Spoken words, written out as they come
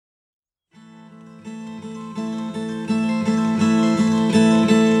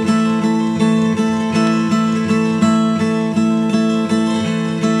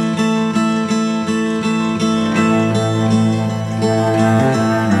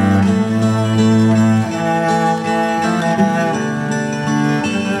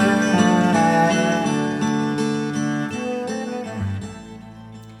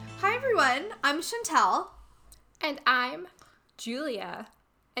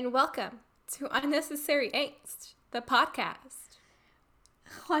and welcome to Unnecessary Angst, the podcast.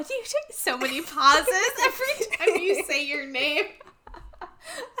 Why do you take so many pauses every time you say your name?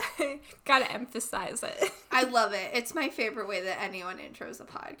 Gotta emphasize it. I love it. It's my favorite way that anyone intros a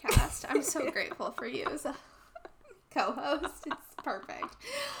podcast. I'm so grateful for you as a co-host. It's perfect.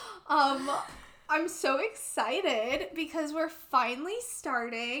 I'm so excited because we're finally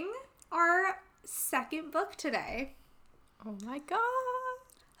starting our second book today. Oh my god.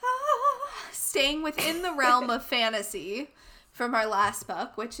 Staying within the realm of fantasy from our last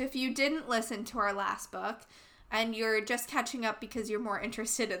book, which if you didn't listen to our last book and you're just catching up because you're more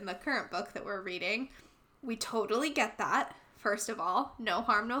interested in the current book that we're reading, we totally get that. First of all, no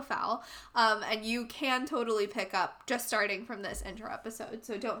harm, no foul. And you can totally pick up just starting from this intro episode.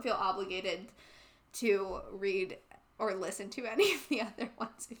 So don't feel obligated to read or listen to any of the other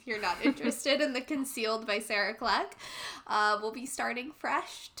ones if you're not interested in The Concealed by Sarah Kleck. We'll be starting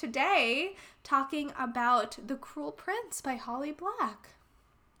fresh today talking about The Cruel Prince by Holly Black.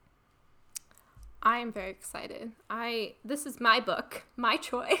 I am very excited. This is my book, my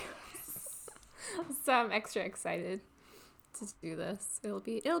choice. So I'm extra excited to do this. It'll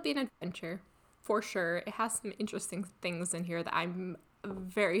be an adventure for sure. It has some interesting things in here that I'm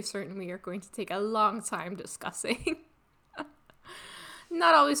very certain we are going to take a long time discussing.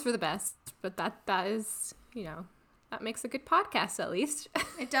 Not always for the best, but that is, that makes a good podcast at least.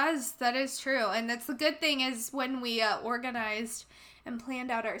 It does. That is true. And that's the good thing is when we organized and planned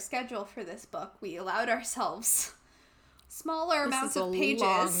out our schedule for this book, we allowed ourselves smaller amounts of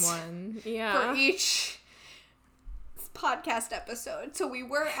pages for each podcast episode. So we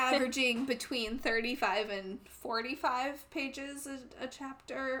were averaging between 35 and 45 pages a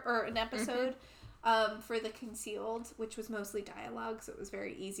chapter or an episode. For The Concealed, which was mostly dialogue, so it was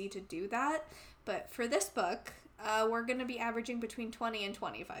very easy to do that. But for this book, we're going to be averaging between 20 and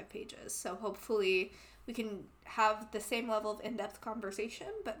 25 pages. So hopefully we can have the same level of in-depth conversation,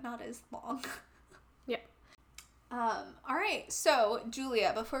 but not as long. Yeah. All right. So,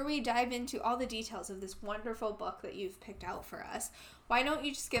 Julia, before we dive into all the details of this wonderful book that you've picked out for us, why don't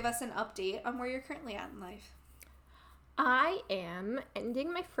you just give us an update on where you're currently at in life? I am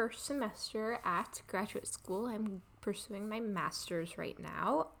ending my first semester at graduate school. I'm pursuing my master's right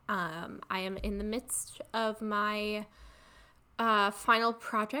now. I am in the midst of my final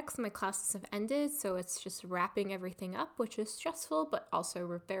projects. My classes have ended, so it's just wrapping everything up, which is stressful, but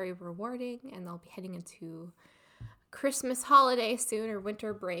also very rewarding. And I'll be heading into Christmas holiday soon, or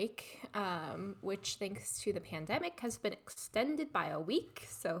winter break, which thanks to the pandemic has been extended by a week,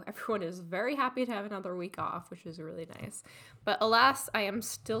 so everyone is very happy to have another week off, which is really nice. But alas, I am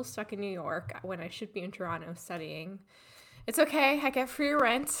still stuck in New York when I should be in Toronto studying. It's okay, I get free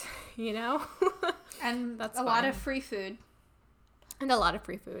rent, And that's a lot of free food. And a lot of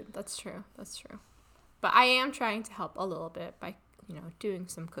free food, that's true. But I am trying to help a little bit by, doing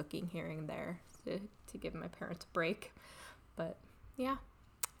some cooking here and there to give my parents a break. But yeah.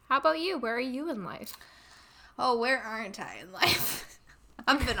 How about you? Where are you in life? Oh, where aren't I in life?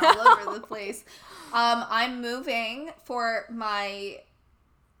 I've been all over the place. I'm moving for my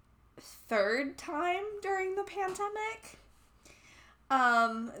third time during the pandemic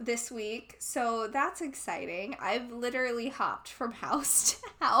this week. So that's exciting. I've literally hopped from house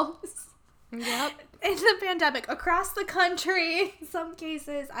to house. Yep. In the pandemic, across the country, in some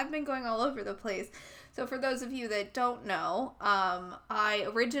cases. I've been going all over the place. So for those of you that don't know, I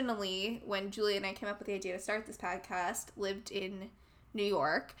originally, when Julie and I came up with the idea to start this podcast, lived in New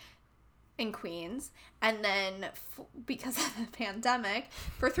York, in Queens. And then because of the pandemic,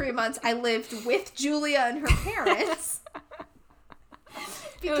 for 3 months, I lived with Julia and her parents.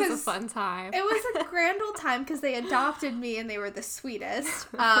 It was a fun time. It was a grand old time because they adopted me and they were the sweetest.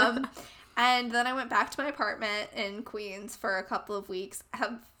 And then I went back to my apartment in Queens for a couple of weeks,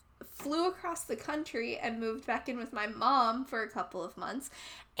 flew across the country and moved back in with my mom for a couple of months,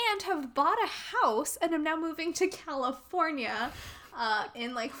 and have bought a house and am now moving to California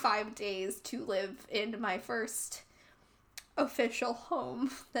in like 5 days to live in my first official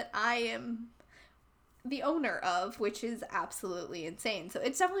home that I am the owner of, which is absolutely insane. So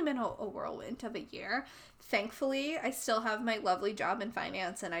it's definitely been a whirlwind of a year. Thankfully, I still have my lovely job in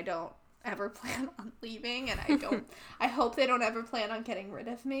finance and I don't ever plan on leaving, and I hope they don't ever plan on getting rid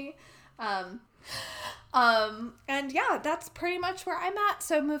of me. And yeah, that's pretty much where I'm at.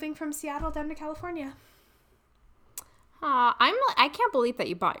 So moving from Seattle down to California. I can't believe that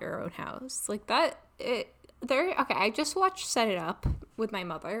you bought your own house. Like that, Okay, I just watched Set It Up with my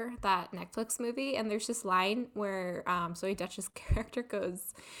mother, that Netflix movie, and there's this line where Zoe Dutch's character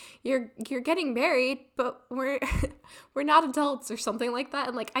goes, "You're getting married, but we're not adults," or something like that.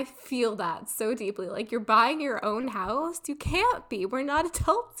 And like I feel that so deeply. Like, you're buying your own house. You can't be. We're not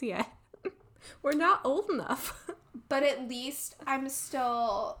adults yet. We're not old enough. But at least I'm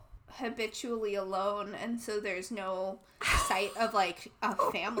still habitually alone, and so there's no sight of like a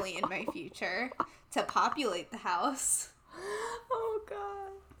family in my future to populate the house. Oh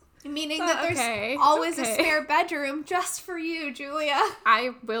god. Meaning that there's always a spare bedroom just for you, Julia.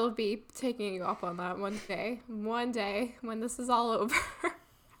 I will be taking you up on that one day. One day when this is all over.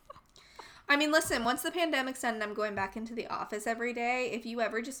 I mean, listen, once the pandemic's done and I'm going back into the office every day, if you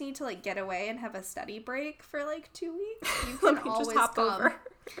ever just need to like get away and have a study break for like 2 weeks, you can always just hop come. Over.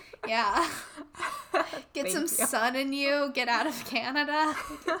 Yeah. Get some sun in you, get out of Canada.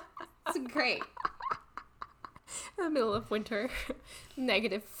 It's great. In the middle of winter,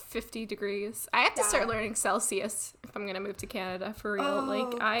 negative 50 degrees. I have to start learning Celsius if I'm going to move to Canada for real.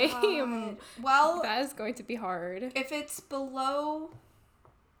 Oh, I am. Well, that is going to be hard. If it's below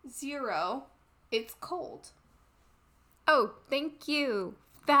 0, it's cold. Oh, thank you.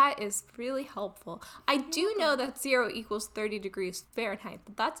 That is really helpful. I do know that 0 equals 30 degrees Fahrenheit,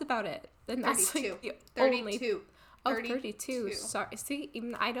 but that's about it. And that's 32. Like the 32. Only... Oh, 32. Sorry. See,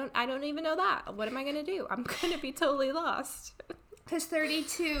 even I don't even know that. What am I going to do? I'm going to be totally lost. Because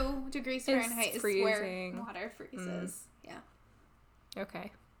 32 degrees Fahrenheit is where water freezes. Yeah.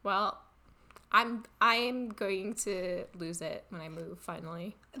 Okay. Well, I'm going to lose it when I move,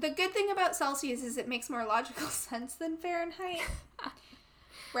 finally. The good thing about Celsius is it makes more logical sense than Fahrenheit.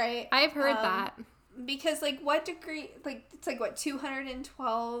 Right? I've heard that. Because, like, what degree... Like, it's like, what,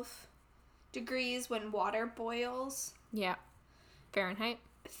 212 degrees when water boils? Yeah. Fahrenheit.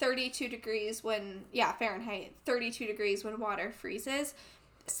 32 degrees when... Yeah, Fahrenheit. 32 degrees when water freezes.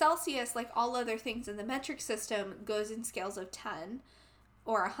 Celsius, like all other things in the metric system, goes in scales of 10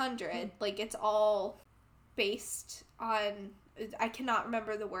 or 100. Like, it's all based on... I cannot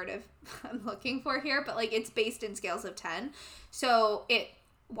remember the word I'm looking for here, but, like, it's based in scales of 10. So,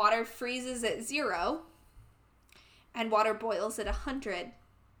 water freezes at 0, and water boils at 100.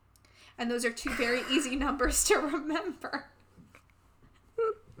 And those are 2 very easy numbers to remember.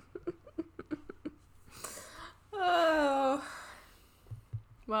 Oh.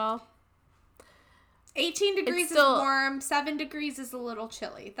 Well. 18 degrees is warm, 7 degrees is a little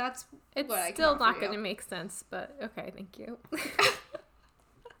chilly. That's what I can offer you. It's still not going to make sense, but okay, thank you.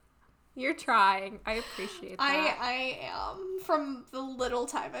 You're trying. I appreciate that. I am, from the little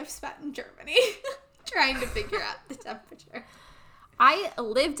time I've spent in Germany, trying to figure out the temperature. I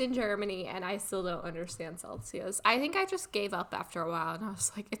lived in Germany, and I still don't understand Celsius. I think I just gave up after a while, and I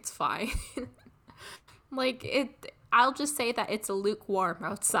was like, it's fine. I'll just say that it's lukewarm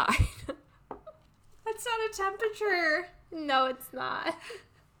outside. That's not a temperature. No, it's not.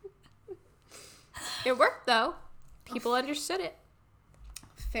 It worked, though. People understood it.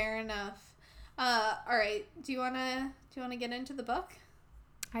 Fair enough. All right. Do you wanna get into the book?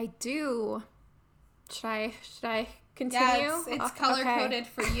 I do. Should I continue? Yeah, it's color coded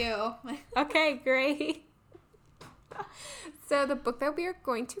for you. Okay, great. So the book that we are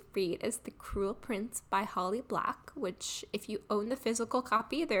going to read is The Cruel Prince by Holly Black, which, if you own the physical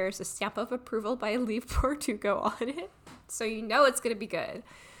copy, there's a stamp of approval by Leigh Bardugo on it. So you know it's going to be good.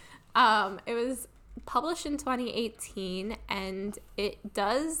 It was published in 2018, and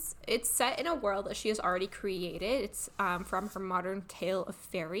it's set in a world that she has already created. It's from her modern tale of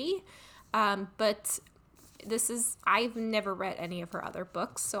fairy. But I've never read any of her other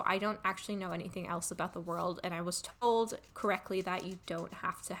books, so I don't actually know anything else about the world, and I was told correctly that you don't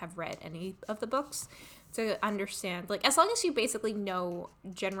have to have read any of the books to understand, like, as long as you basically know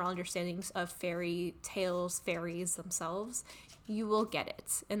general understandings of fairy tales, fairies themselves, you will get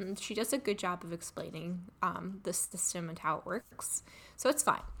it. And she does a good job of explaining the system and how it works, so it's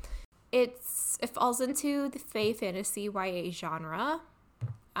fine. It falls into the fae fantasy YA genre.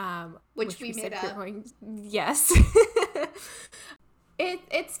 Which we made up. Yes.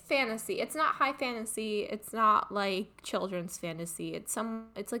 It's fantasy. It's not high fantasy. It's not like children's fantasy. It's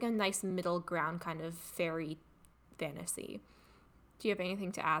like a nice middle ground kind of fairy fantasy. Do you have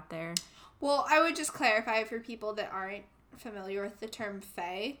anything to add there? Well, I would just clarify for people that aren't familiar with the term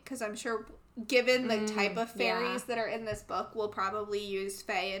fae, because I'm sure given the type of fairies that are in this book, we'll probably use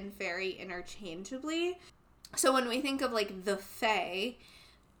fae and fairy interchangeably. So when we think of like the fae,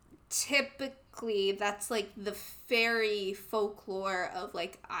 typically that's like the fairy folklore of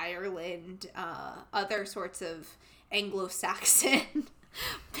like Ireland, other sorts of Anglo-Saxon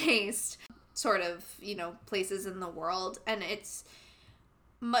based sort of, places in the world, and it's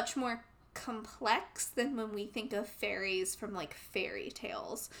much more complex than when we think of fairies from like fairy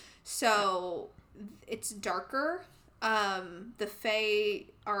tales. So it's darker. The Fae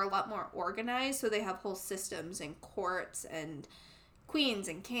are a lot more organized, so they have whole systems and courts and queens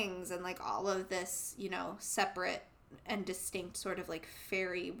and kings and like all of this, separate and distinct sort of like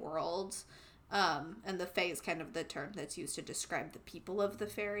fairy worlds. And the Fae is kind of the term that's used to describe the people of the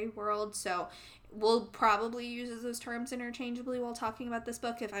fairy world. So we'll probably use those terms interchangeably while talking about this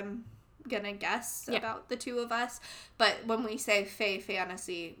book, if I'm gonna guess about the two of us. But when we say Fae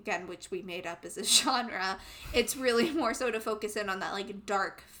fantasy, again, which we made up as a genre, it's really more so to focus in on that like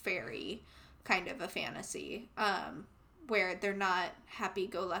dark fairy kind of a fantasy, where they're not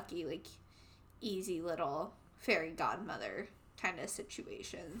happy-go-lucky, like easy little fairy godmother kind of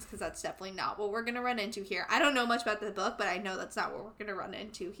situations, because that's definitely not what we're gonna run into here. I don't know much about the book, but I know that's not what we're gonna run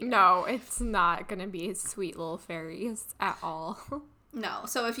into here. No, it's not gonna be sweet little fairies at all. No.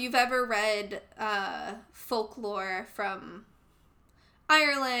 So if you've ever read folklore from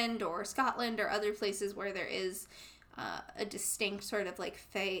Ireland or Scotland or other places where there is a distinct sort of like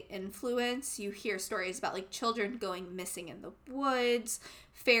Fae influence, you hear stories about like children going missing in the woods,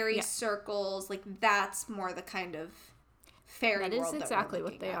 fairy circles, like that's more the kind of fairy world that is exactly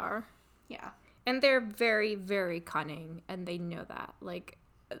what they are. Yeah. And they're very, very cunning, and they know that. Like,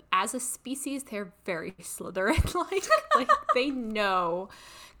 as a species, they're very Slytherin-like. Like, they know.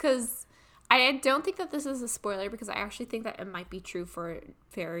 Because I don't think that this is a spoiler, because I actually think that it might be true for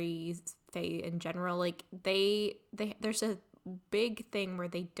fairies, Fae in general. Like, there's a big thing where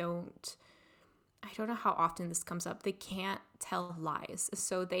they don't... I don't know how often this comes up. They can't tell lies.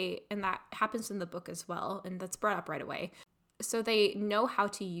 So and that happens in the book as well, and that's brought up right away. So they know how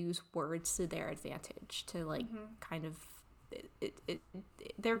to use words to their advantage to like kind of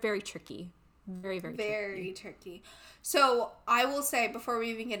they're very tricky. Very, very tricky. So I will say, before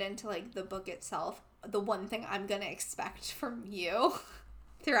we even get into like the book itself, the one thing I'm going to expect from you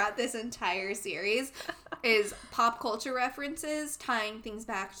throughout this entire series is pop culture references tying things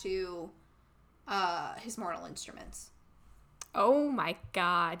back to His Mortal Instruments. Oh my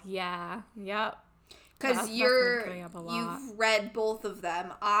god, yeah. Yep. Because you've read both of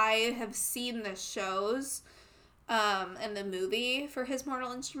them. I have seen the shows and the movie for His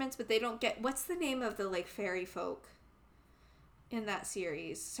Mortal Instruments, but they don't get... What's the name of the, like, fairy folk in that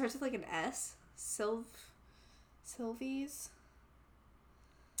series? Starts with, like, an S? Sylvies?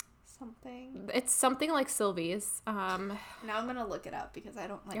 Something. It's something like Sylvie's. Now I'm going to look it up because I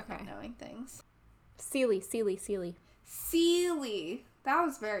don't like not knowing things. Seelie. Seelie. That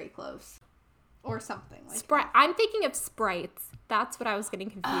was very close. Or something like that. I'm thinking of sprites. That's what I was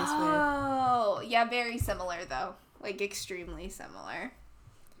getting confused with. Oh, yeah, very similar though. Like extremely similar.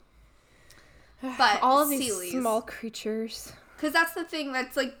 But all of Seelies, these small creatures. Because that's the thing.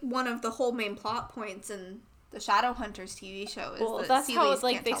 That's like one of the whole main plot points in the Shadowhunters TV show. Is that's Seelies how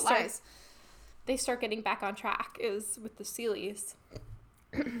like they start getting back on track is with the Seelies,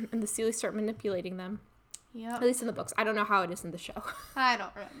 and the Seelies start manipulating them. Yeah. At least in the books. I don't know how it is in the show. I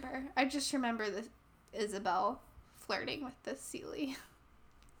don't remember. I just remember Isabel flirting with the Seelie.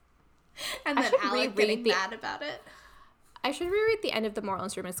 And then Alec getting mad about it. I should reread the end of the Mortal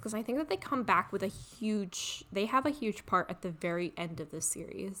Instruments, because I think that they come back with they have a huge part at the very end of the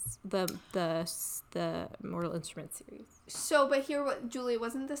series. The Mortal Instruments series. So, but here, Julie,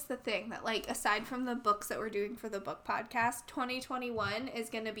 wasn't this the thing that, like, aside from the books that we're doing for the book podcast, 2021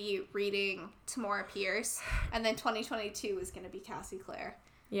 is going to be reading Tamora Pierce, and then 2022 is going to be Cassie Clare.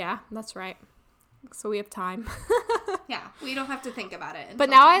 Yeah, that's right. So we have time. Yeah, we don't have to think about it. But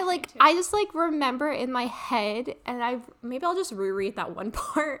now I just like remember in my head, and maybe I'll just reread that one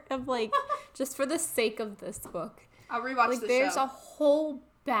part of like, just for the sake of this book. I'll rewatch like, the there's show. a whole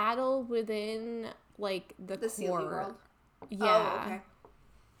battle within like the core. Seelie world. Yeah. Oh, okay.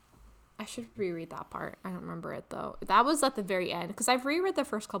 I should reread that part. I don't remember it though. That was at the very end, because I've reread the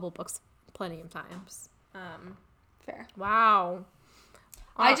first couple books plenty of times. Fair. Wow.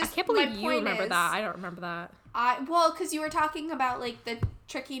 I can't believe you remember that. I don't remember that. Because you were talking about like the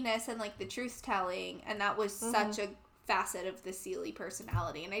trickiness and like the truth telling, and that was such a facet of the Seelie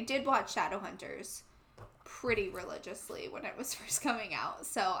personality. And I did watch Shadowhunters pretty religiously when it was first coming out,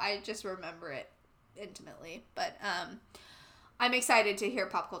 so I just remember it intimately. But I'm excited to hear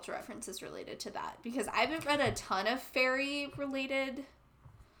pop culture references related to that, because I haven't read a ton of fairy related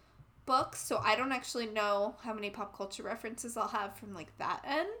books, so I don't actually know how many pop culture references I'll have from like that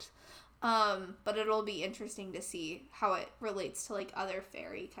end. But it'll be interesting to see how it relates to like other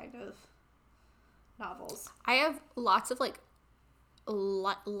fairy kind of novels. I have lots of like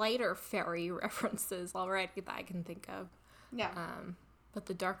lighter fairy references already that I can think of. Yeah. But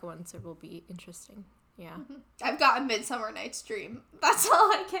the dark ones will be interesting. Yeah. I've got A Midsummer Night's Dream. That's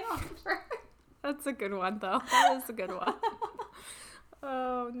all I can offer. That's a good one, though. That is a good one.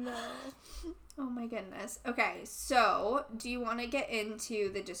 Oh, no. Oh, my goodness. Okay, so do you want to get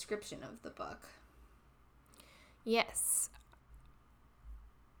into the description of the book? Yes.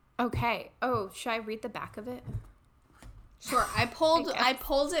 Okay. Oh, should I read the back of it? Sure. I pulled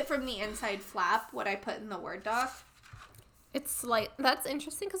it from the inside flap, what I put in the Word doc. That's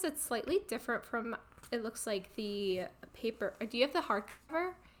interesting because it's slightly different from, it looks like the paper. Do you have the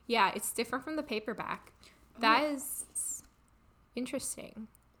hardcover? Yeah, it's different from the paperback. That is interesting.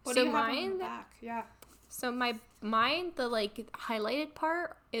 What do you have on the back? Yeah. So mine, the highlighted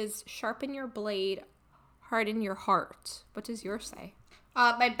part is sharpen your blade, harden your heart. What does yours say?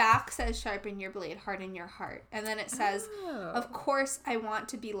 My back says sharpen your blade, harden your heart. And then it says, Of course I want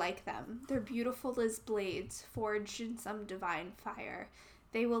to be like them. They're beautiful as blades, forged in some divine fire.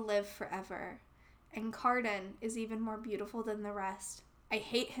 They will live forever. And Cardan is even more beautiful than the rest. I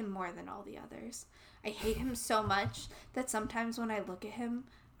hate him more than all the others. I hate him so much that sometimes when I look at him,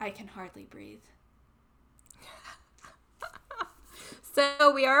 I can hardly breathe.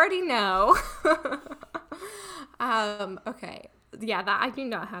 So we already know. Okay. Yeah, that I do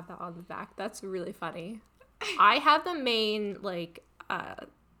not have that on the back. That's really funny. I have the main,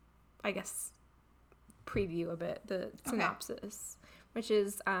 I guess, preview of it, the synopsis, which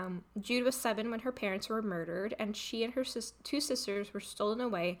is Jude was 7 when her parents were murdered, and she and her two sisters were stolen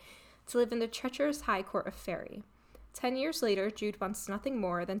away to live in the treacherous high court of Fairy. 10 years later, Jude wants nothing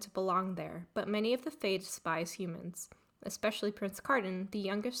more than to belong there, but many of the Fae despise humans, especially Prince Cardan, the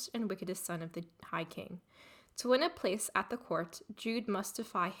youngest and wickedest son of the High King. To win a place at the court, Jude must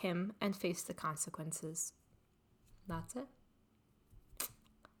defy him and face the consequences. That's it.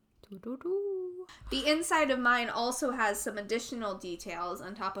 Doo-doo-doo. The inside of mine also has some additional details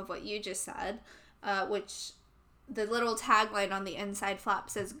on top of what you just said, which the little tagline on the inside flap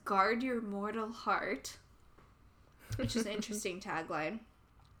says, "Guard your mortal heart," which is an interesting tagline.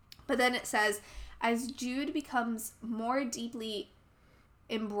 But then it says, as Jude becomes more deeply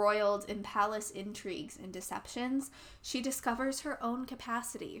embroiled in palace intrigues and deceptions, she discovers her own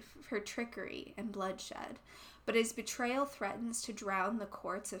capacity for trickery and bloodshed. But as betrayal threatens to drown the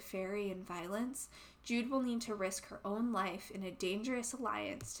courts of Fairy in violence, Jude will need to risk her own life in a dangerous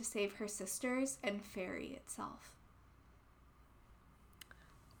alliance to save her sisters and Fairy itself.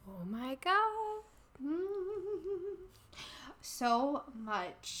 Oh my god. So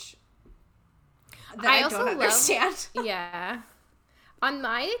much that I don't understand. Yeah. On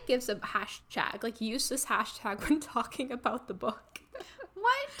mine, it gives a hashtag. Use this hashtag when talking about the book.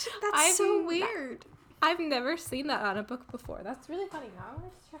 What? That's so weird. I've never seen that on a book before. That's really funny. Now I'm going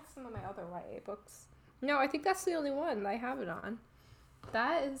to check some of my other YA books. No, I think that's the only one I have it on.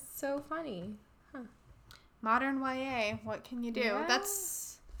 That is so funny. Huh. Modern YA. What can you do? Yeah.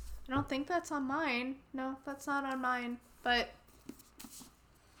 I don't think that's on mine. No, that's not on mine. But,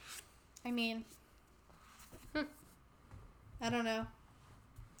 I mean, I don't know.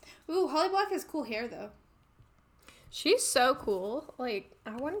 Ooh, Holly Black has cool hair, though. She's so cool. I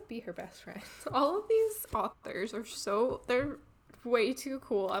want to be her best friend. All of these authors they're way too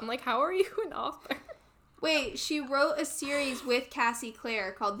cool. I'm like, how are you an author? Wait, she wrote a series with Cassie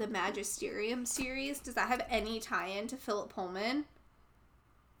Clare called the Magisterium series. Does that have any tie-in to Philip Pullman?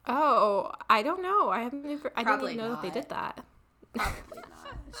 Oh, I don't know. I didn't even know that they did that. Probably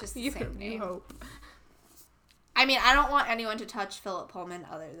not. It's just the same name. You hope. I mean, I don't want anyone to touch Philip Pullman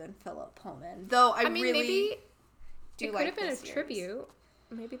other than Philip Pullman. Though I mean, really maybe do it like could have been a series. tribute.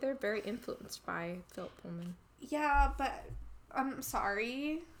 Maybe they're very influenced by Philip Pullman. Yeah, but I'm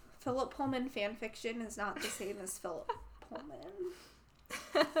sorry. Philip Pullman fanfiction is not the same as Philip Pullman.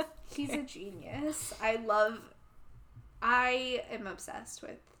 He's a genius. I am obsessed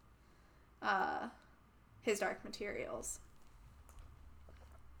with his Dark Materials.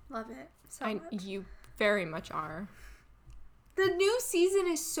 Love it so much. You very much are. The new season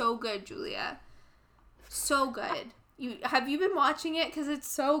is so good, Julia. So good. Have you been watching it? Because it's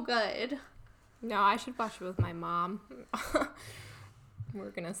so good. No, I should watch it with my mom.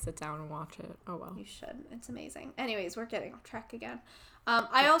 We're gonna sit down and watch it. Oh well. You should. It's amazing. Anyways, we're getting off track again.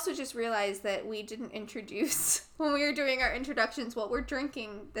 I also just realized that we didn't introduce, when we were doing our introductions, what we're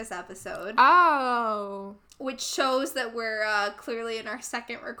drinking this episode. Oh. Which shows that we're clearly in our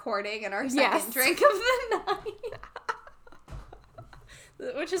second recording and our second drink of the night.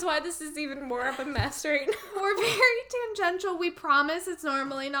 Which is why this is even more of a mess right now. We're very tangential. We promise it's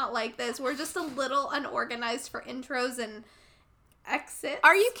normally not like this. We're just a little unorganized for intros and exit.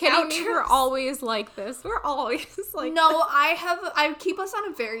 Are you kidding me? Outros. We're always like this. We're always like No, I keep us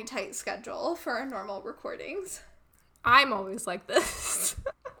on a very tight schedule for our normal recordings. I'm always like this.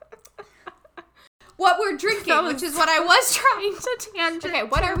 What we're drinking, which is what I was trying to tangent. Okay,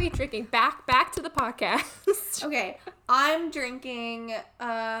 what are we drinking? Back to the podcast. Okay, I'm drinking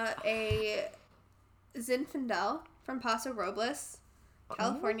a Zinfandel from Paso Robles,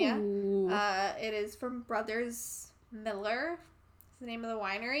 California. It is from Brothers Miller. It's the name of the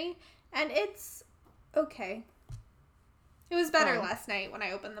winery, and it's okay. It was better last night when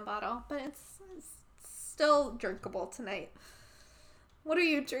I opened the bottle, but it's still drinkable tonight. What are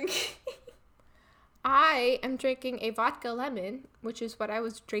you drinking? I am drinking a vodka lemon, which is what I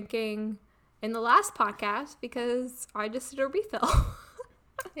was drinking in the last podcast because I just did a refill.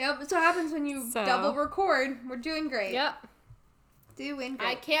 Yep, that's what happens when you double record. We're doing great. Yep. Doing great.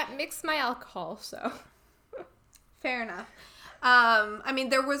 I can't mix my alcohol, so. Fair enough. I mean,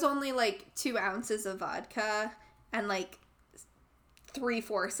 there was only like 2 ounces of vodka and like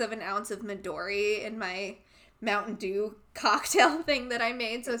 3/4 of an ounce of Midori in my Mountain Dew cocktail thing that I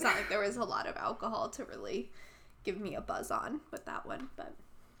made, so it's not like there was a lot of alcohol to really give me a buzz on with that one, but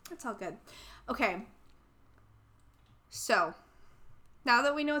it's all good. Okay. So, now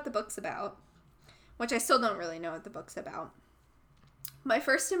that we know what the book's about, which I still don't really know what the book's about, my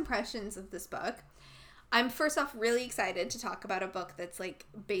first impressions of this book, I'm first off really excited to talk about a book that's like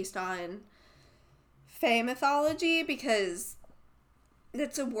based on fae mythology because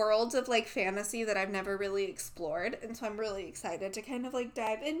it's a world of like fantasy that I've never really explored, and so I'm really excited to kind of like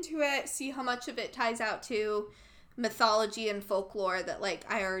dive into it, see how much of it ties out to mythology and folklore that like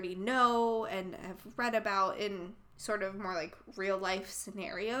I already know and have read about in sort of more like real life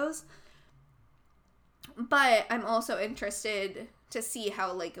scenarios. But I'm also interested to see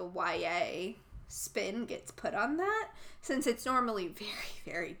how like a YA spin gets put on that, since it's normally very,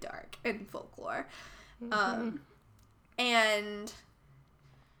 very dark in folklore. And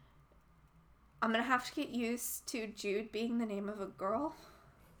I'm gonna have to get used to Jude being the name of a girl.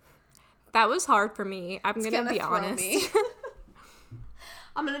 That was hard for me. I'm gonna be honest.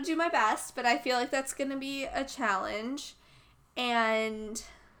 I'm gonna do my best, but I feel like that's gonna be a challenge. And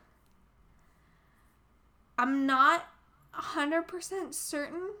I'm not 100%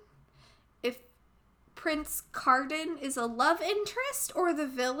 certain if Prince Carden is a love interest or the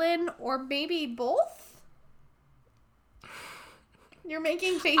villain or maybe both. You're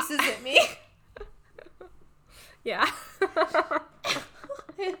making faces at me. Yeah.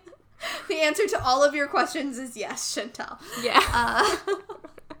 The answer to all of your questions is yes, Chantal. Yeah.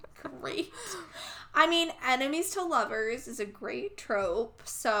 Great. I mean, enemies to lovers is a great trope,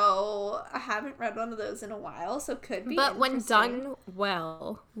 so I haven't read one of those in a while, so could be But when interesting. done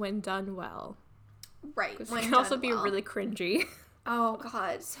well. Right. It When can done also be well. really cringy. Oh,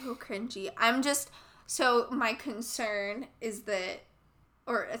 God, so cringy. My concern is that,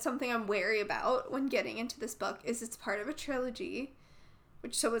 or it's something I'm wary about when getting into this book, is it's part of a trilogy,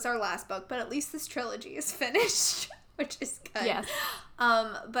 which so was our last book, but at least this trilogy is finished, which is good. Yes.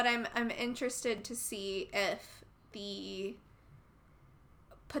 But I'm interested to see if the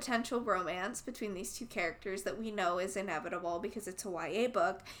potential romance between these two characters that we know is inevitable because it's a YA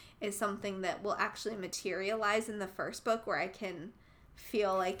book is something that will actually materialize in the first book, where I can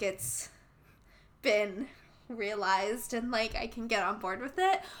feel like it's been realized and like I can get on board with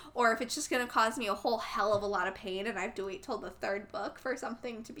it, or if it's just going to cause me a whole hell of a lot of pain and I have to wait till the third book for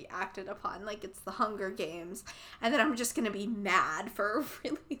something to be acted upon, like it's the Hunger Games, and then I'm just going to be mad for a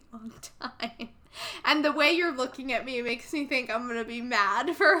really long time. And the way you're looking at me makes me think I'm going to be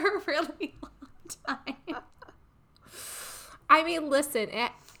mad for a really long time. I mean, listen,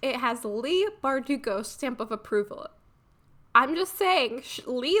 it has Leigh Bardugo's stamp of approval. I'm just saying,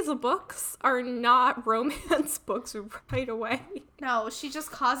 Leigh's books are not romance books right away. No, she just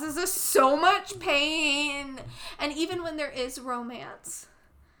causes us so much pain. And even when there is romance,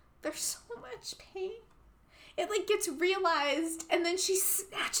 there's so much pain. It like gets realized and then she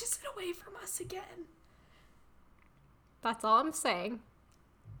snatches it away from us again. That's all I'm saying.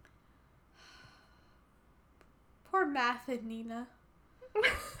 Poor Math and Nina.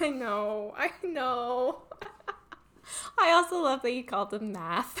 I know. I also love that you called them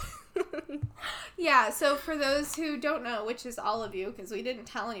Math. Yeah, so for those who don't know, which is all of you, because we didn't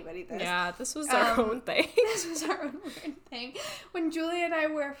tell anybody this. Yeah, this was our own thing. This was our own weird thing. When Julie and I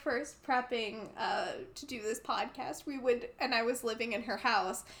were first prepping to do this podcast, and I was living in her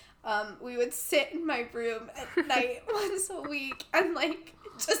house, we would sit in my room at night once a week and like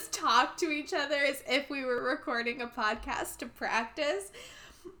just talk to each other as if we were recording a podcast to practice.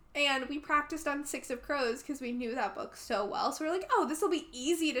 And we practiced on Six of Crows because we knew that book so well. So we're like, oh, this will be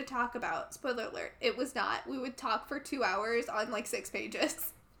easy to talk about. Spoiler alert, it was not. We would talk for 2 hours on like 6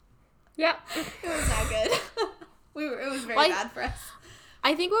 pages. Yeah. It was not good. It was very bad for us.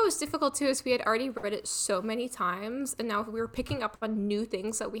 I think what was difficult too is we had already read it so many times, and now we were picking up on new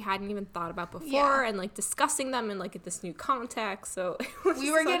things that we hadn't even thought about before, and like discussing them in like this new context. So we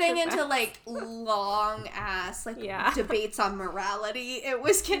were getting into like long ass like debates on morality. It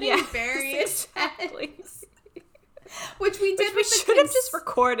was getting very intense. Which we should have just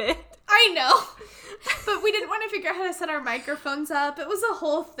recorded. I know. But we didn't want to figure out how to set our microphones up. It was a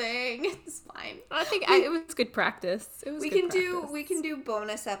whole thing. It's fine. I think it was good practice. We can do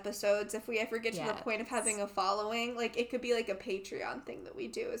bonus episodes if we ever get to the point of having a following. Like, it could be like a Patreon thing that we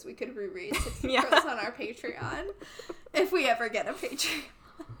do, is we could reread Six of Crows on our Patreon if we ever get a Patreon.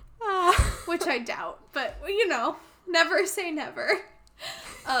 Which I doubt, but you know, never say never.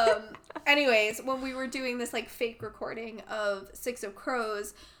 Anyways, when we were doing this like fake recording of Six of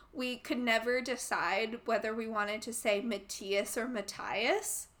Crows, we could never decide whether we wanted to say Matthias or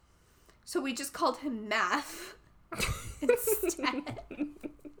Matthias. So we just called him Math instead.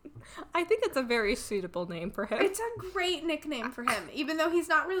 I think it's a very suitable name for him. It's a great nickname for him, even though he's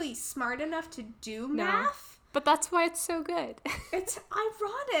not really smart enough to do math. But that's why it's so good. It's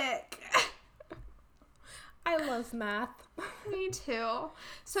ironic. I love Math. Me too.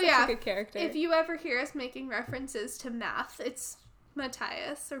 So Such a good character. If you ever hear us making references to Math, it's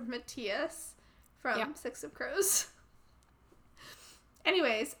Matthias or Matthias from Six of Crows.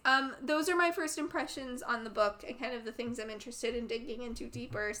 Anyways, those are my first impressions on the book and kind of the things I'm interested in digging into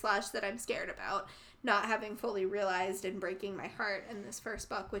deeper / that I'm scared about not having fully realized and breaking my heart in this first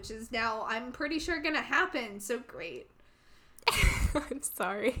book, which is now I'm pretty sure gonna happen. So great. I'm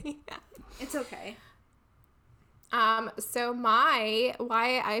sorry. It's okay. So why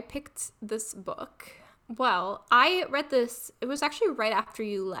I picked this book. Well, I read this, it was actually right after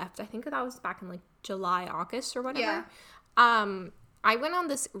you left. I think that was back in like July, August or whatever. Yeah. I went on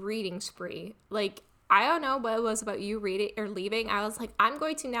this reading spree. Like, I don't know what it was about you reading or leaving. I was like, I'm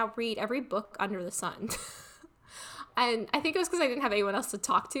going to now read every book under the sun. And I think it was because I didn't have anyone else to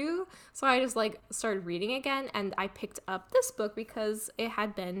talk to. So I just like started reading again. And I picked up this book because it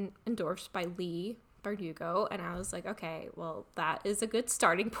had been endorsed by Leigh Bardugo, and I was like, okay, well, that is a good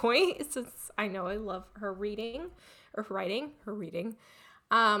starting point since I know I love her reading or writing, her reading.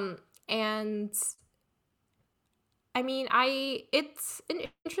 And I mean, it's an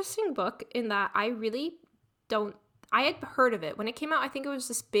interesting book in that I had heard of it when it came out. I think it was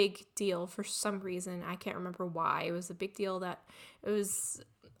this big deal for some reason. I can't remember why. It was a big deal that it was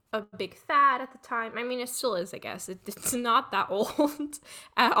a big fad at the time. I mean, it still is, I guess. It's not that old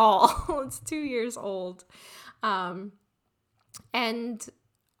at all. It's 2 years old. And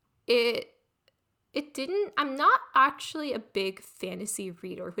I'm not actually a big fantasy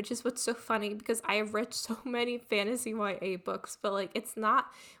reader, which is what's so funny because I have read so many fantasy YA books, but like it's not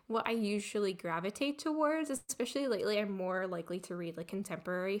what I usually gravitate towards, especially lately. I'm more likely to read like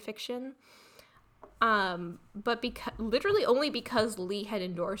contemporary fiction. But literally only because Leigh had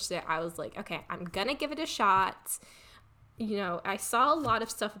endorsed it, I was like, okay, I'm gonna give it a shot. You know, I saw a lot of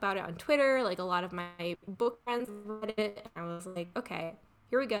stuff about it on Twitter, like a lot of my book friends read it, and I was like, okay,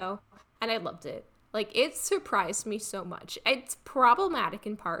 here we go. And I loved it. Like, it surprised me so much. It's problematic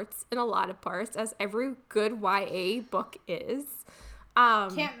in a lot of parts, as every good YA book is.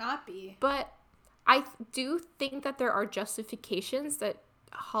 Can't not be. But I do think that there are justifications that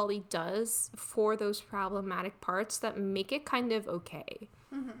Holly does for those problematic parts that make it kind of okay.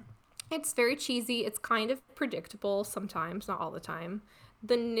 Mm-hmm. It's very cheesy. It's kind of predictable sometimes, not all the time.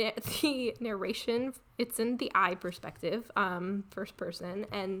 The narration, it's in the I perspective, first person,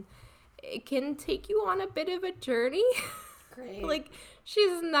 and it can take you on a bit of a journey. Great. Like,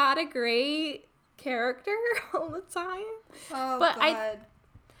 she's not a great character all the time. Oh, but God.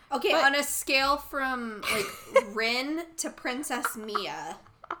 On a scale from, like, Rin to Princess Mia,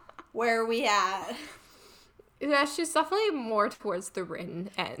 where are we at? Yeah, she's definitely more towards the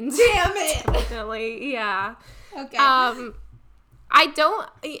Rin end. Damn it! Definitely, yeah. Okay.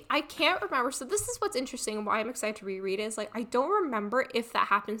 I can't remember. So this is what's interesting and why I'm excited to reread it is, like, I don't remember if that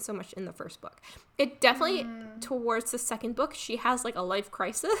happened so much in the first book. It definitely, towards the second book, she has, like, a life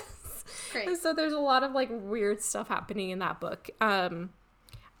crisis. Great. And so there's a lot of, like, weird stuff happening in that book. And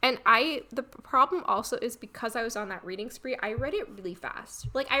the problem also is because I was on that reading spree, I read it really fast.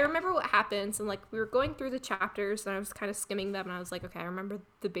 Like, I remember what happens, and, like, we were going through the chapters, and I was kind of skimming them, and I was like, okay, I remember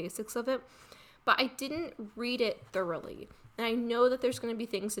the basics of it. But I didn't read it thoroughly. And I know that there's going to be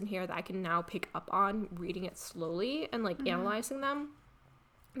things in here that I can now pick up on reading it slowly and, like, analyzing them.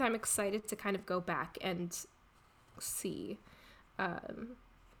 that I'm excited to kind of go back and see.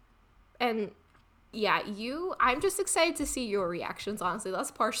 And yeah, I'm just excited to see your reactions, honestly.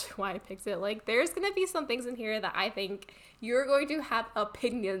 That's partially why I picked it. Like, there's going to be some things in here that I think you're going to have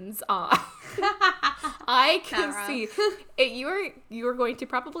opinions on. I can see it. You are going to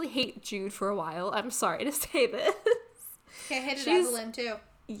probably hate Jude for a while. I'm sorry to say this. Okay, I hated Evelyn too.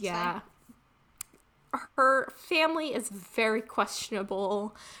 Yeah. Her family is very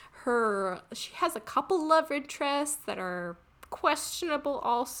questionable. She has a couple love interests that are questionable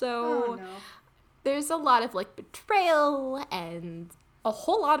also. Oh, no. There's a lot of, like, betrayal and a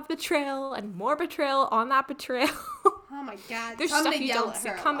whole lot of betrayal and more betrayal on that betrayal. Oh, my God. There's stuff you don't see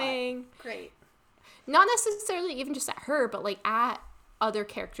coming. Great. Not necessarily even just at her, but, like, at other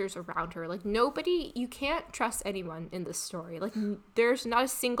characters around her. Like, you can't trust anyone in this story. Like, there's not a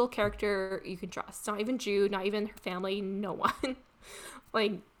single character you can trust. Not even Jude, not even her family, no one.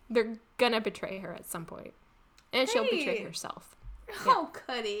 Like, they're gonna betray her at some point. And she'll betray herself. Oh,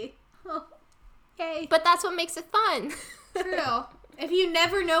 Cuddy. Oh. Yay. But that's what makes it fun. True. If you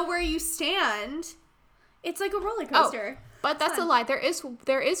never know where you stand, it's like a roller coaster. Oh, but that's a lie. There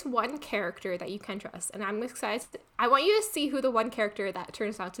is one character that you can trust, and I'm excited. I want you to see who the one character that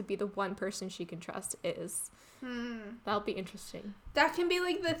turns out to be the one person she can trust is. That'll be interesting. That can be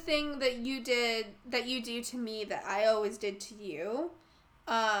like the thing that you do to me that I always did to you.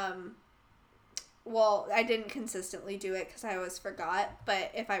 Well, I didn't consistently do it because I always forgot, but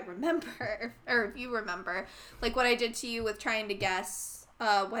if I remember, or if you remember, like what I did to you with trying to guess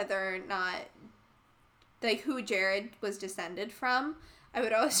whether or not, like, who Jared was descended from, I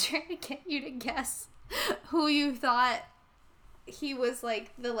would always try to get you to guess who you thought he was,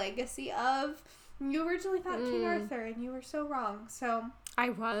 like, the legacy of. You originally thought King Arthur, and you were so wrong, so... I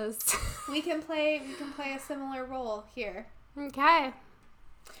was. we can play a similar role here. Okay.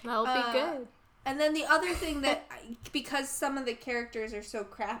 That'll be good. And then the other thing that, because some of the characters are so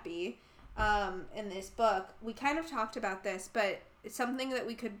crappy in this book, we kind of talked about this, but it's something that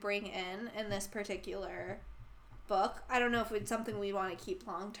we could bring in this particular book. I don't know if it's something we want to keep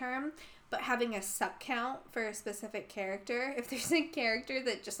long term, but having a sub count for a specific character. If there's a character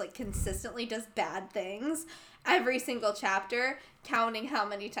that just, like, consistently does bad things every single chapter, counting how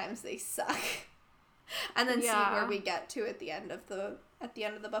many times they suck. And then see where we get to at the end of the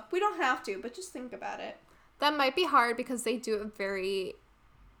book. We don't have to, but just think about it. That might be hard because they do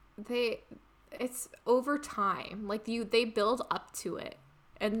it it's over time. Like, they build up to it,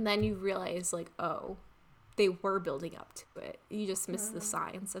 and then you realize, like, oh, they were building up to it. You just miss the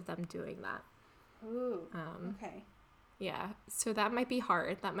signs of them doing that. Ooh. Okay. Yeah, so that might be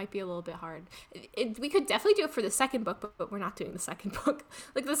hard. That might be a little bit hard. We could definitely do it for the second book, but we're not doing the second book.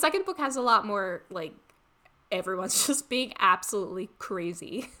 Like, the second book has a lot more, like, everyone's just being absolutely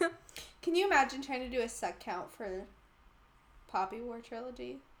crazy. Can you imagine trying to do a sub count for Poppy War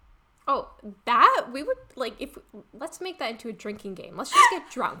Trilogy? Oh, that, we would, like, let's make that into a drinking game. Let's just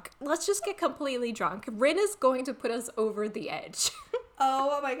get drunk. Let's just get completely drunk. Rin is going to put us over the edge.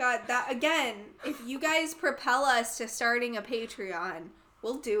 Oh my God, that, again, if you guys propel us to starting a Patreon,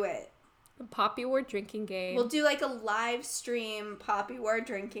 we'll do it. A Poppy War drinking game. We'll do, like, a live stream Poppy War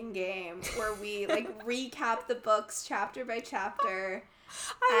drinking game where we, like, recap the books chapter by chapter.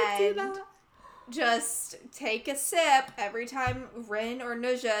 I would do that. Just take a sip every time Rin or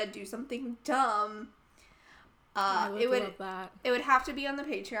Nuja do something dumb. I would love that. It would have to be on the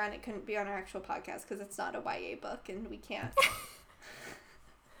Patreon. It couldn't be on our actual podcast because it's not a YA book and we can't.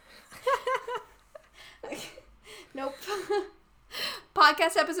 Nope.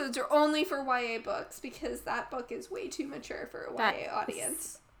 Podcast episodes are only for YA books because that book is way too mature for a YA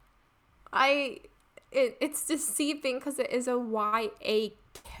audience. It's deceiving because it is a YA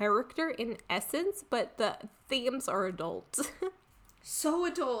character in essence, but the themes are adult. So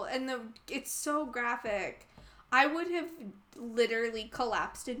adult, and it's so graphic. I would have literally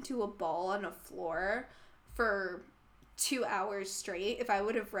collapsed into a ball on a floor for 2 hours straight if I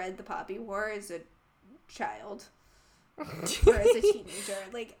would have read The Poppy War as a child. Or as a teenager.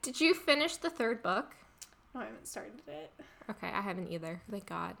 Like, did you finish the third book? No, I haven't started it. Okay, I haven't either. Thank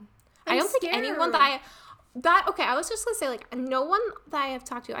God. I don't think anyone okay, I was just gonna say, like, no one that I have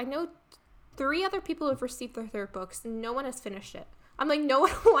talked to, I know 3 other people who have received their third books, and no one has finished it. I'm like, no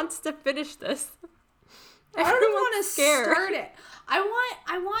one wants to finish this. I don't even want to start it. I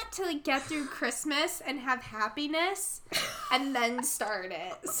want to, like, get through Christmas and have happiness and then start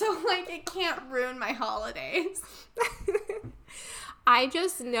it. So, like, it can't ruin my holidays. I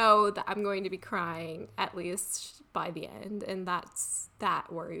just know that I'm going to be crying at least by the end, and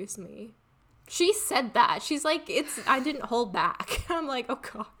that worries me. She said that. She's like, I didn't hold back. I'm like, oh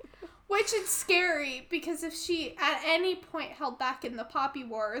God. Which is scary, because if she at any point held back in the Poppy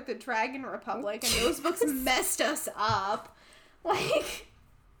War or the Dragon Republic, and those books messed us up, like...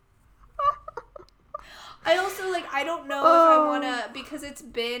 I also, like, I don't know if I want to, because it's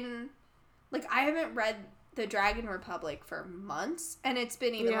been, like, I haven't read the Dragon Republic for months, and it's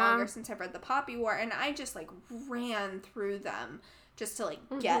been even longer since I've read the Poppy War, and I just, like, ran through them just to, like,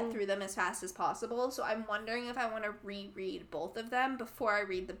 get through them as fast as possible. So I'm wondering if I want to reread both of them before I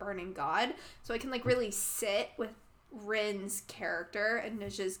read The Burning God, so I can, like, really sit with Rin's character and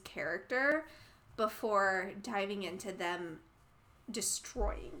Nujja's character before diving into them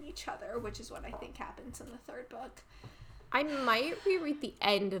destroying each other, which is what I think happens in the third book. I might reread the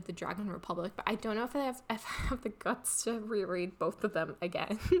end of the Dragon Republic, but I don't know if I have the guts to reread both of them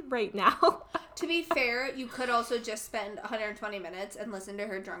again right now. To be fair, you could also just spend 120 minutes and listen to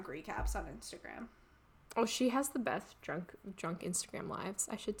her drunk recaps on Instagram. Oh, she has the best drunk Instagram lives.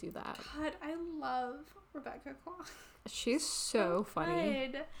 I should do that. God, I love Rebecca Kwong. She's so funny.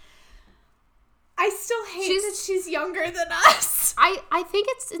 Good. I still hate that she's younger than us. I think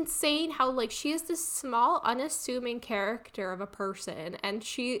it's insane how, like, she is this small, unassuming character of a person, and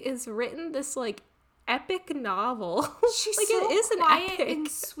she is written this, like, epic novel. She's like, so it is quiet an epic. and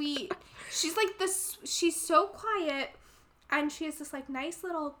sweet. She's like this. She's so quiet, and she has this, like, nice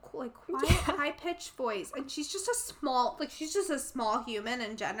little, like, quiet, high-pitched voice, and she's just a small human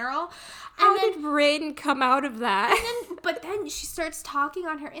in general. How did Rin come out of that? But then she starts talking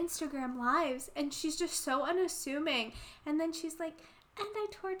on her Instagram lives, and she's just so unassuming. And then she's like, and I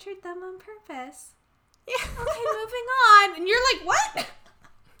tortured them on purpose. Yeah. Okay, moving on. And you're like, what?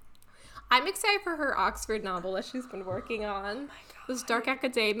 I'm excited for her Oxford novel that she's been working on. Oh my God. This Dark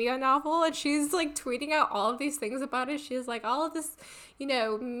Academia novel, and she's, like, tweeting out all of these things about it. She's like, all of this, you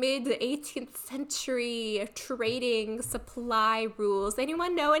know, mid-18th century trading supply rules.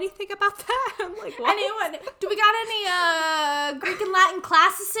 Anyone know anything about that? I'm like, what? Anyone? Do we got any Greek and Latin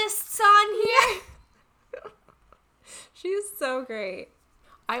classicists on here? She's so great.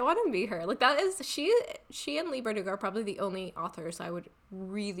 I want to meet her. Like, that is, she and Lee Bardugo are probably the only authors I would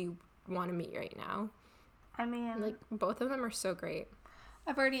really want to meet right now. I mean, like, both of them are so great.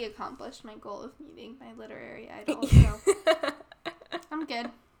 I've already accomplished my goal of meeting my literary idol, so I'm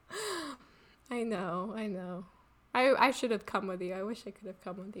good. I know. I should have come with you. I wish I could have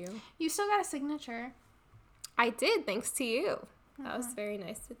come with you. You still got a signature. I did, thanks to you. That was very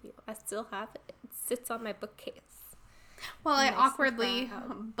nice of you. I still have it. It sits on my bookcase. Well, I awkwardly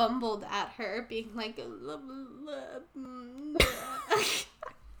bumbled at her, being like,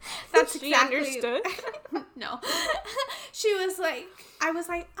 That's she exactly understood. No. She was like, I was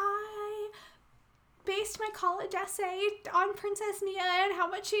like, I based my college essay on Princess Mia and how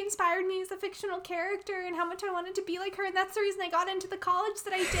much she inspired me as a fictional character and how much I wanted to be like her, and that's the reason I got into the college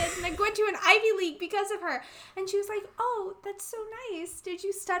that I did, and I went to an Ivy League because of her. And she was like, oh, that's so nice. Did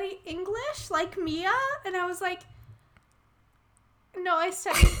you study English like Mia? And I was like, no, I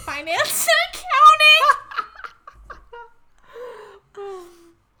studied finance and accounting.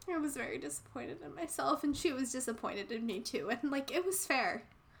 I was very disappointed in myself, and she was disappointed in me too, and, like, it was fair.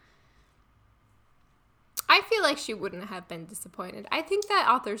 I feel like she wouldn't have been disappointed. I think that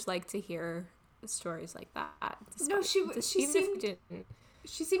authors like to hear stories like that. No, she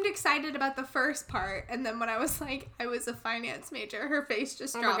seemed excited about the first part, and then when I was like, I was a finance major, her face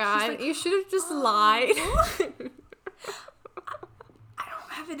just dropped. Oh my God, she's like, you should have just lied. I don't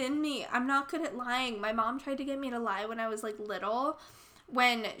have it in me. I'm not good at lying. My mom tried to get me to lie when I was, like, little,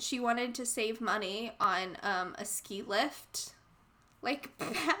 when she wanted to save money on a ski lift, like,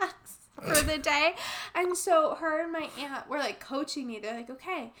 pass for the day. And so her and my aunt were, like, coaching me. They're like,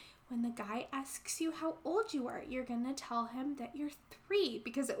 okay, when the guy asks you how old you are, you're gonna tell him that you're 3,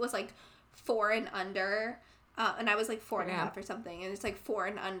 because it was, like, 4 and under, and I was, like, 4 and a half or something, and it's, like, 4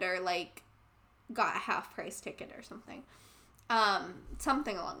 and under, like, got a half price ticket or something.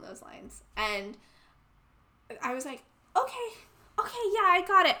 Something along those lines. And I was like, okay, yeah, I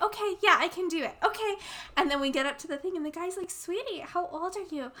got it. Okay, yeah, I can do it. Okay. And then we get up to the thing, and the guy's like, sweetie, how old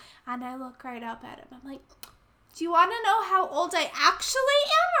are you? And I look right up at him. I'm like, do you want to know how old I actually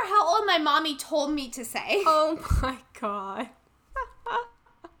am, or how old my mommy told me to say? Oh my God.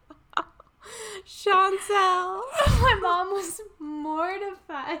 Chantel. My mom was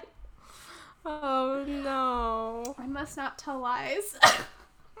mortified. Oh no. I must not tell lies.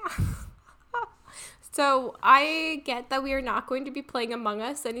 So I get that we are not going to be playing Among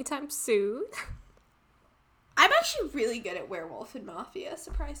Us anytime soon. I'm actually really good at Werewolf and Mafia,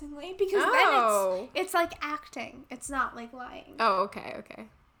 surprisingly, because then it's like acting. It's not like lying. Oh, okay.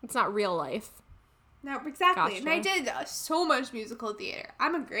 It's not real life. No, exactly. Gotcha. And I did so much musical theater.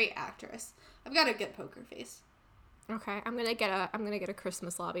 I'm a great actress. I've got a good poker face. Okay, I'm gonna get a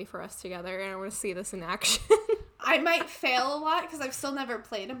Christmas lobby for us together, and I want to see this in action. I might fail a lot because I've still never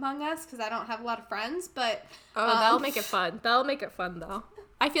played Among Us because I don't have a lot of friends, but... That'll make it fun. That'll make it fun, though.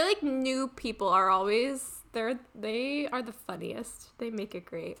 I feel like new people are always... They are the funniest. They make it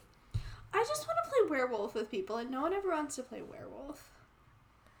great. I just want to play werewolf with people, and no one ever wants to play werewolf.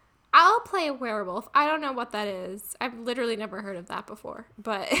 I'll play a werewolf. I don't know what that is. I've literally never heard of that before,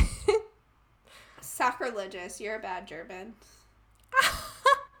 but... Sacrilegious. You're a bad German.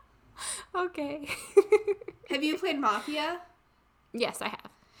 Okay. Have you played Mafia? Yes, I have.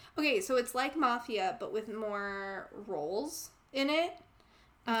 Okay, so it's like Mafia, but with more roles in it.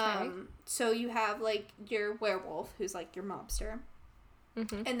 Okay. So you have, like, your werewolf, who's, like, your mobster.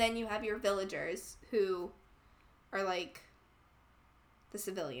 Mm-hmm. And then you have your villagers, who are, like, the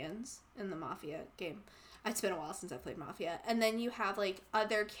civilians in the Mafia game. It's been a while since I played Mafia. And then you have, like,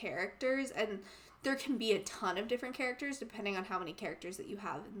 other characters, and there can be a ton of different characters, depending on how many characters that you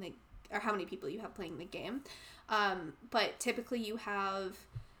have in the... or how many people you have playing the game. But typically you have,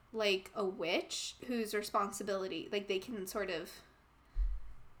 like, a witch whose responsibility, like, they can sort of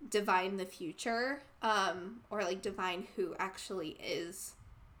divine the future, or, like, divine who actually is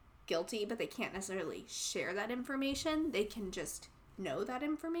guilty, but they can't necessarily share that information. They can just know that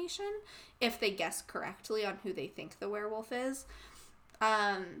information if they guess correctly on who they think the werewolf is.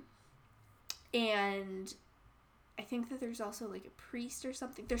 And I think that there's also, like, a priest or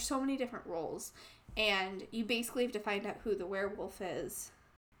something. There's so many different roles. And you basically have to find out who the werewolf is.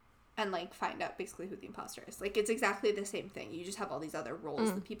 And, like, find out basically who the imposter is. Like, it's exactly the same thing. You just have all these other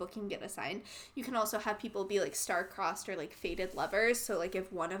roles that people can get assigned. You can also have people be, like, star-crossed or, like, fated lovers. So, like, if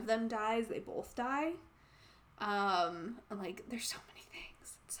one of them dies, they both die. And, like, there's so many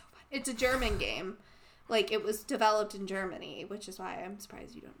things. It's so fun. It's a German game. Like, it was developed in Germany, which is why I'm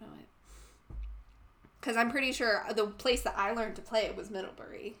surprised you don't know it. Because I'm pretty sure the place that I learned to play it was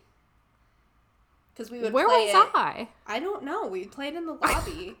Middlebury. Because we would Where play was it. I? I don't know. We played in the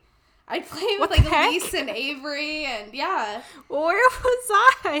lobby. I played What with, like, the heck? Elise and Avery, and yeah. Where was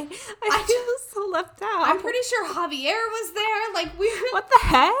I? I feel so left out. I'm pretty sure Javier was there. Like, we would What the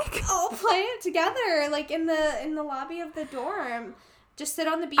heck? all play it together, like, in the lobby of the dorm. Just sit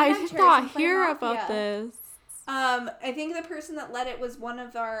on the beanbag I chairs did not and play hear Mafia. about this. I think the person that led it was one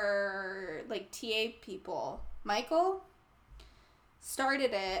of our, like, TA people. Michael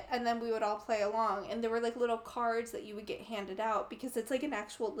started it, and then we would all play along, and there were, like, little cards that you would get handed out, because it's, like, an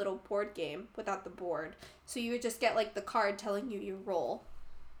actual little board game without the board. So you would just get, like, the card telling you your role.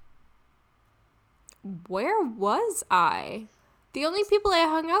 Where was I? The only people I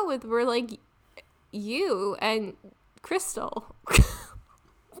hung out with were, like, you and Crystal.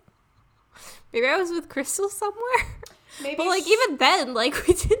 Maybe I was with Crystal somewhere? Maybe But, like, even then, like,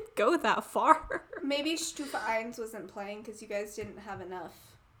 we didn't go that far. Maybe Stufe 1 wasn't playing because you guys didn't have enough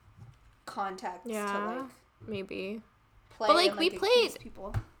contacts to, like, maybe. play. But, like, and, we accuse played-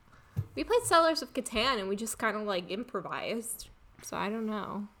 people. We played Settlers of Catan, and we just kind of, like, improvised. So I don't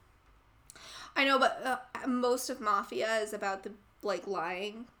know. I know, but most of Mafia is about the, like,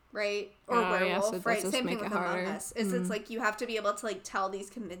 lying, right? Or Oh, yeah, werewolf, so that right? does Same make thing it with Among harder. Us. It's like you have to be able to, like, tell these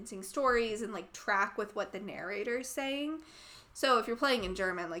convincing stories and, like, track with what the narrator's saying. So if you're playing in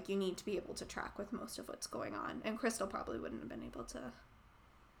German, like, you need to be able to track with most of what's going on. And Crystal probably wouldn't have been able to.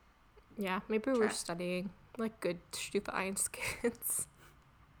 Yeah, maybe we were Track. studying, like, good Stufe 1 kids.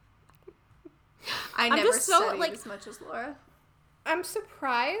 I I'm never just so, studied like- as much as Laura. I'm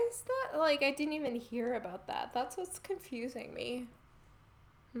surprised that, like, I didn't even hear about that. That's what's confusing me.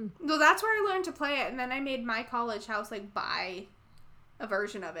 No, that's where I learned to play it, and then I made my college house, like, buy a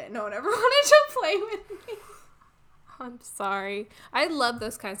version of it. No one ever wanted to play with me. I'm sorry. I love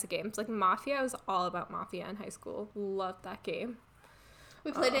those kinds of games. Like, Mafia, I was all about Mafia in high school. Loved that game.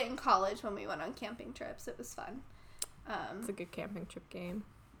 We played it in college when we went on camping trips. It was fun. It's a good camping trip game.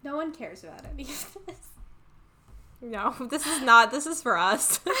 No one cares about any of this. No, this is for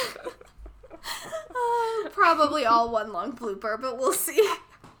us. Probably all one long blooper, but we'll see.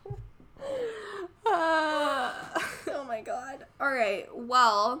 Oh my god. Alright,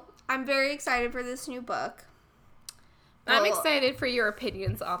 well, I'm very excited for this new book. I'm Well, excited for your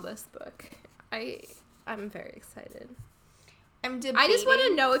opinions on this book. I'm very excited. I'm debating. I just want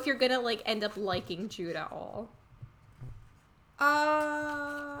to know if you're gonna, like, end up liking Jude at all.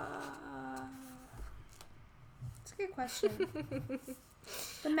 That's a good question.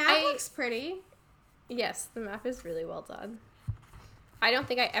 The map looks pretty. Yes, the map is really well done. I don't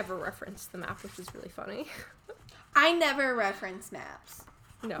think I ever referenced the map, which is really funny. I never reference maps.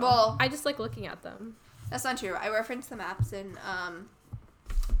 No. Well, I just like looking at them. That's not true. I reference the maps in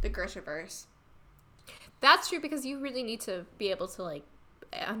the Grishaverse. That's true because you really need to be able to like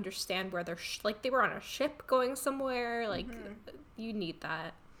understand where they're like they were on a ship going somewhere. Like you need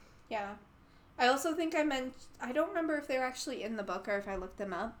that. Yeah. I also think I don't remember if they're actually in the book or if I looked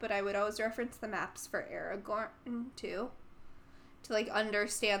them up, but I would always reference the maps for Aragorn too. To like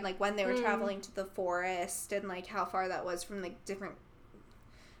understand like when they were traveling to the forest and like how far that was from like different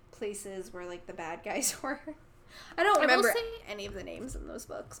places where like the bad guys were. I don't remember any of the names in those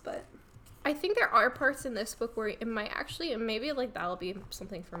books, but I think there are parts in this book where it might actually, and maybe like that'll be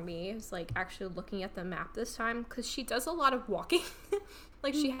something for me, is like actually looking at the map this time, because she does a lot of walking.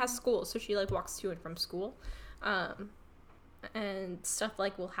 Like she has school, so she like walks to and from school, and stuff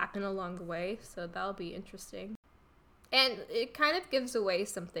like will happen along the way, so that'll be interesting. And it kind of gives away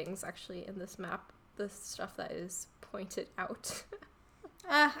some things actually in this map, the stuff that is pointed out.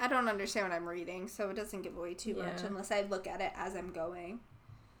 I don't understand what I'm reading, so it doesn't give away too much unless I look at it as I'm going.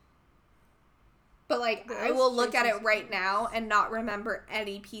 But, like, I will look at it right now and not remember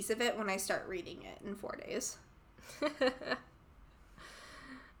any piece of it when I start reading it in 4 days.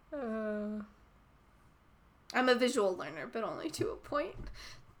 I'm a visual learner, but only to a point.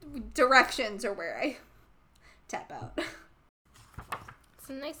 Directions are where I tap out. It's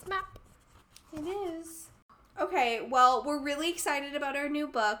a nice map. It is. Okay, well, we're really excited about our new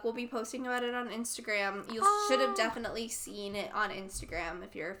book. We'll be posting about it on Instagram. You should have definitely seen it on Instagram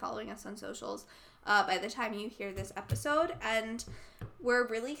if you're following us on socials by the time you hear this episode. And we're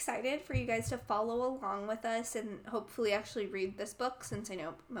really excited for you guys to follow along with us and hopefully actually read this book, since I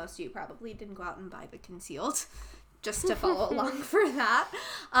know most of you probably didn't go out and buy The Concealed just to follow along for that.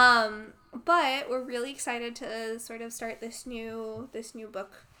 But we're really excited to sort of start this new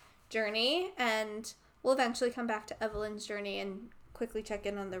book journey, and we'll eventually come back to Evelyn's journey and quickly check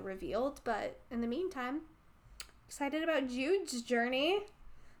in on the Revealed. But in the meantime, excited about Jude's journey.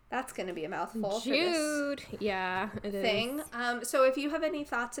 That's going to be a mouthful. Jude. For this yeah, it thing. is. So if you have any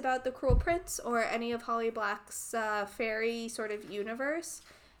thoughts about The Cruel Prince or any of Holly Black's fairy sort of universe,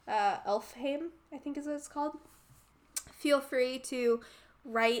 Elfhame, I think is what it's called, feel free to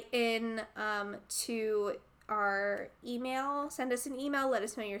write in to our email. Send us an email. Let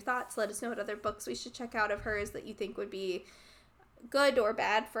us know your thoughts. Let us know what other books we should check out of hers that you think would be good or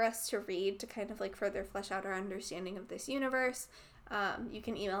bad for us to read to kind of like further flesh out our understanding of this universe. You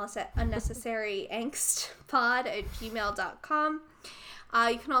can email us at unnecessaryangstpod@gmail.com.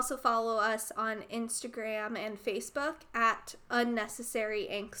 You can also follow us on Instagram and Facebook at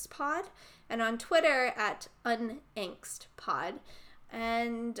unnecessaryangstpod, and on Twitter at unangstpod.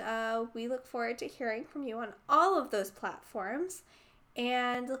 And we look forward to hearing from you on all of those platforms,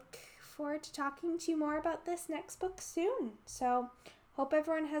 and look forward to talking to you more about this next book soon. So hope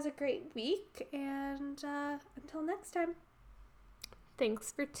everyone has a great week, and until next time.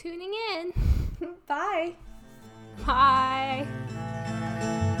 Thanks for tuning in. Bye. Bye.